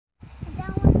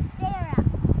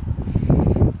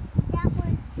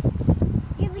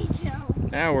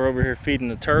Now we're over here feeding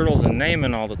the turtles and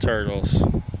naming all the turtles.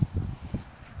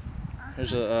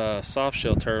 There's a soft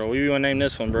shell turtle. What do you want to name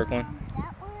this one, Brooklyn?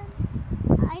 That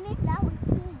one, I named that one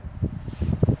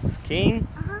King. King?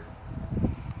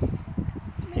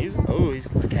 He's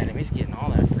look at him. He's getting all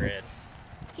that bread.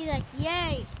 He's like,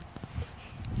 yay.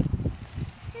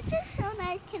 This is so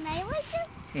nice. Can I like this?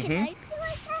 Can I be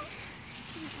like that?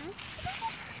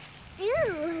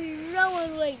 Ew, no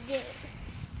one like this.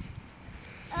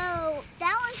 Oh,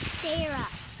 that one's Sarah.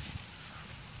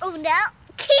 Oh, now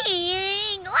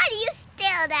King. Why do you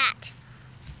steal that?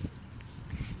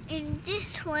 And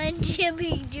this one,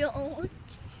 Jimmy Jones.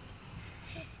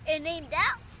 And name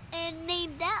that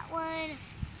one.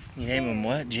 You name him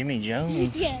what? Jimmy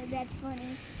Jones? Yeah, that's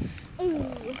funny. Ooh.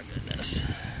 Oh my goodness.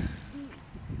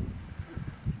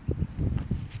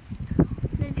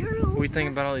 The turtles. What do you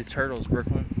think about all these turtles,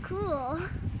 Brooklyn? Cool.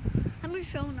 I'm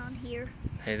just showing on here.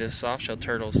 Hey, this soft shell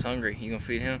turtle's hungry. You gonna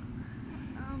feed him?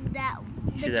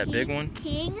 You see that big one?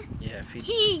 King? Yeah, feed him.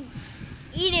 King,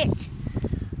 eat it.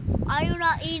 Are you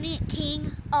not eating it,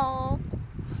 King? Oh.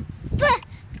 But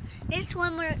it's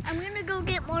one more. I'm gonna go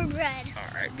get more bread.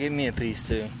 Alright, give me a piece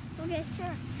too. Okay,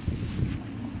 sure.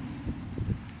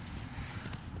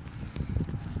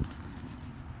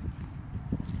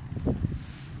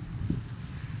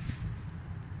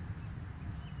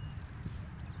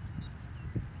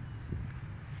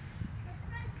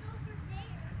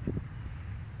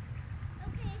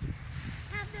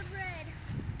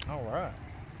 Alright.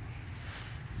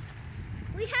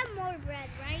 We have more bread,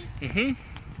 right? Mm-hmm.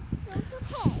 That's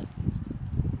okay.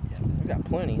 Yeah, we got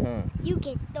plenty, huh? You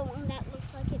get the one that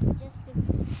looks like it just been.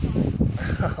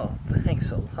 Oh,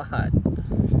 thanks a lot.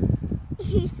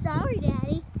 Sorry,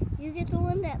 Daddy. You get the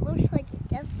one that looks like it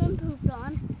just been pooped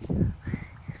on.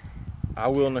 I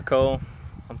will, Nicole.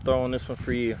 I'm throwing this one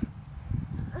for you.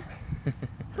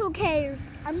 Who cares?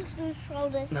 I'm just gonna throw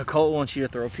this. Nicole wants you to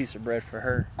throw a piece of bread for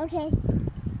her. Okay.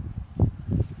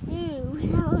 Ew,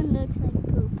 that one looks like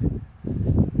poop.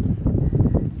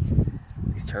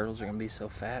 These turtles are gonna be so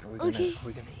fat. Are we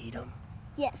gonna eat them?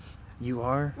 Yes. You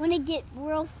are? When they get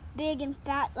real big and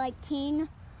fat like King,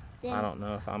 then I don't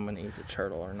know if I'm gonna eat the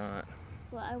turtle or not.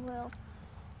 well, I will.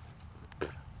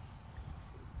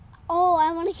 Oh,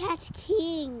 I want to catch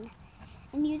King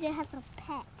and use it as a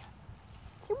pet.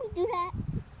 Can we do that?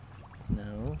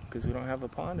 No, because we don't have a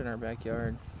pond in our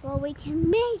backyard. Well, we can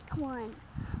make one.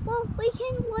 Well, we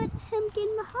can let him get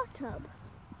in the hot tub.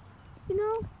 You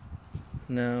know?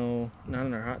 No, not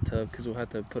in our hot tub because we'll have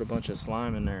to put a bunch of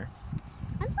slime in there.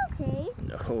 That's okay.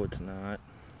 No, it's not.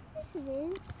 Yes, it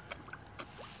is.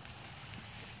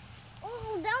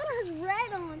 Oh, that one has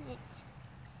red on it.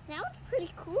 That one's pretty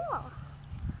cool.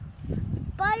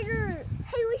 Spider.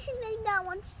 Hey, we should name that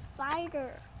one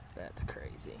Spider. That's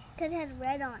crazy. Because it has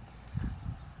red on it.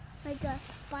 Like a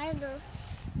spider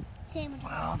sandwich.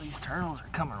 Wow, these turtles are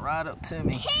coming right up to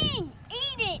me. King,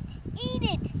 eat it. Eat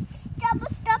it.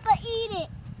 Stoppa, eat it.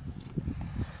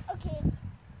 Okay.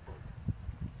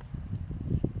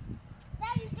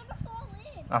 Daddy, you're going to fall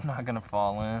in. I'm not gonna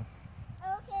fall in.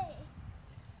 Okay.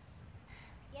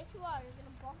 Yes, you are. You're going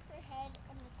to bump your head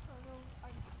and the turtles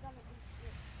are going to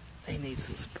eat you. He needs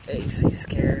some space. He's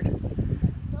scared.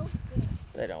 So good.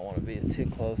 They don't want to be too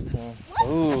close to him.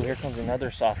 Ooh, here comes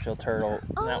another soft shell turtle.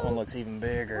 And that one looks even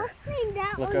bigger. Let's name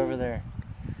that one. Look over there.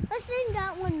 Let's name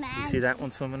that one Maggie. You see that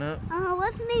one swimming up?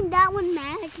 Let's name that one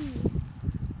Maggie.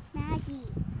 Maggie.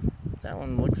 That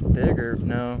one looks bigger.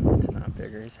 No, it's not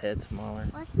bigger. His head's smaller.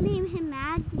 Let's name him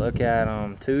Maggie. Look at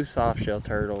them. 2 soft shell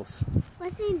turtles.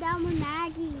 Let's name that one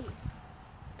Maggie.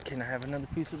 Can I have another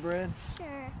piece of bread?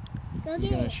 Sure. Go You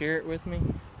get gonna it. share it with me?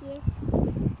 Yes.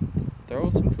 Throw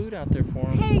some food out there for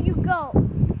him. Here you go.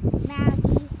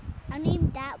 Maggie. I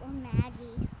named that one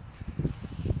Maggie.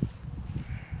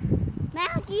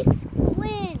 Maggie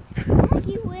wins.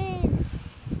 Maggie wins.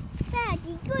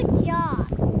 Maggie, good job.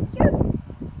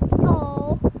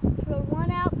 Throw one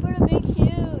out for the big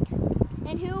shoot.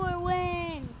 And who will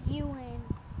win? You win.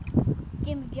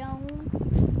 Jimmy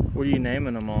Jones. What are you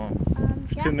naming them all?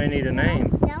 There's too many to That name.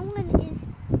 one is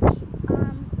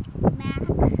Max.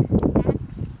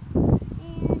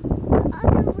 And the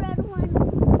other red one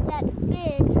that's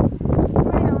big,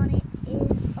 red on it,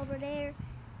 is over there.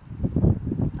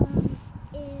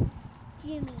 Is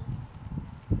Jimmy.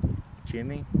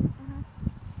 Jimmy?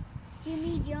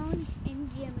 Jimmy Jones and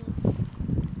Jimmy.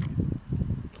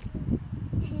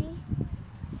 Okay.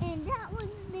 And that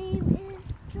one's name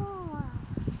is John.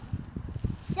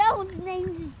 That one's name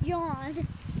is John.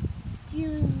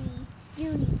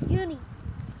 Junie.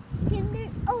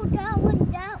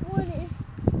 That one is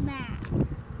Matt.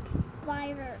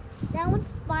 Spider. That one's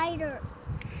Spider.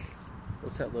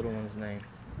 What's that little one's name?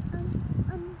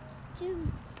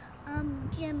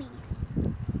 Jimmy.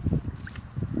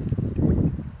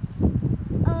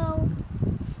 Oh,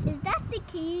 is that the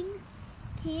king?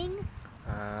 King?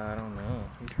 I don't know.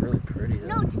 He's really pretty though.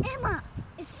 No, it's Emma.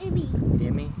 It's Emmy.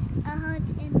 Emmy? It's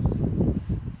Emmy.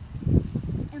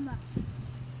 It's Emma.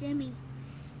 It's Emmy.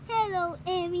 Hello,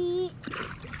 Emmy.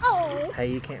 Oh.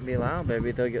 Hey, you can't be loud,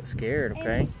 baby. They'll get scared,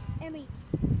 okay? Emmy.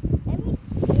 Emmy's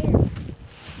scared.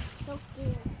 So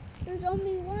scared. There's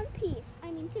only one piece.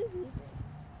 I mean, 2 pieces.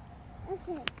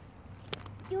 Okay.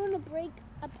 Do you want to break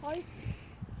apart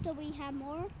so we have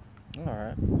more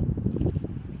Alright.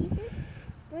 pieces?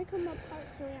 Break them apart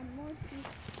so we have more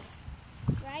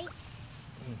pieces. Right?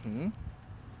 Mm-hmm.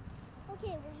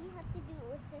 Okay, well you have to do it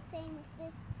with the same as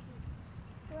this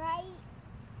piece. Right?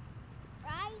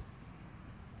 Right?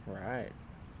 Right.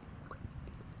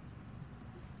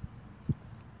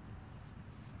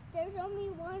 There's only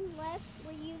one left.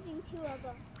 We're using 2 of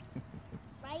them.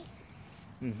 Right?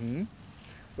 Mm-hmm.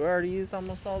 We already used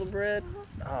almost all the bread.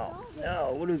 Uh-huh. Oh,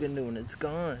 no. What are we going to do when it's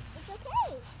gone? It's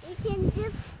okay. We can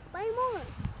just buy more.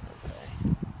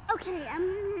 Okay, I'm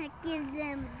gonna give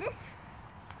them this.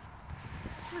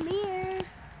 Come here.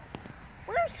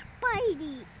 Where's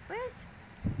Spidey? Where's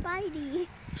Spidey?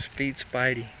 Feed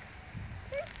Spidey.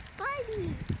 Where's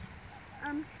Spidey?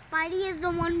 Spidey is the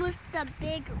one with the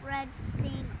big red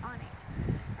thing on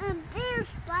it. There's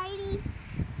Spidey.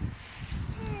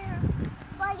 Here.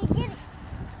 Spidey, get it.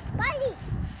 Spidey,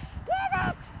 get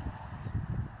it.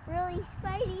 Really,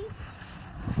 Spidey?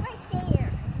 Right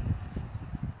there.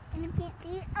 And you can't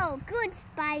see it? Oh, good,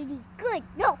 Spidey. Good.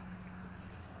 No.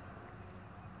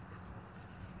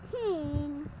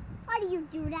 King, why do you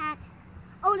do that?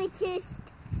 Oh, they kissed.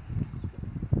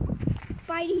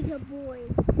 Spidey's a boy.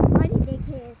 Why did they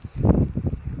kiss?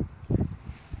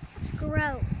 That's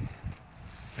gross.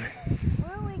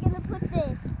 Where are we going to put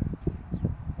this?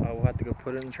 Oh, we'll have to go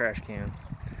put it in the trash can.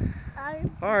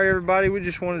 Alright, everybody. We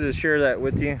just wanted to share that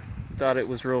with you. Thought it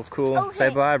was real cool. Okay. Say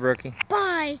bye, Brookie.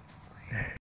 Bye.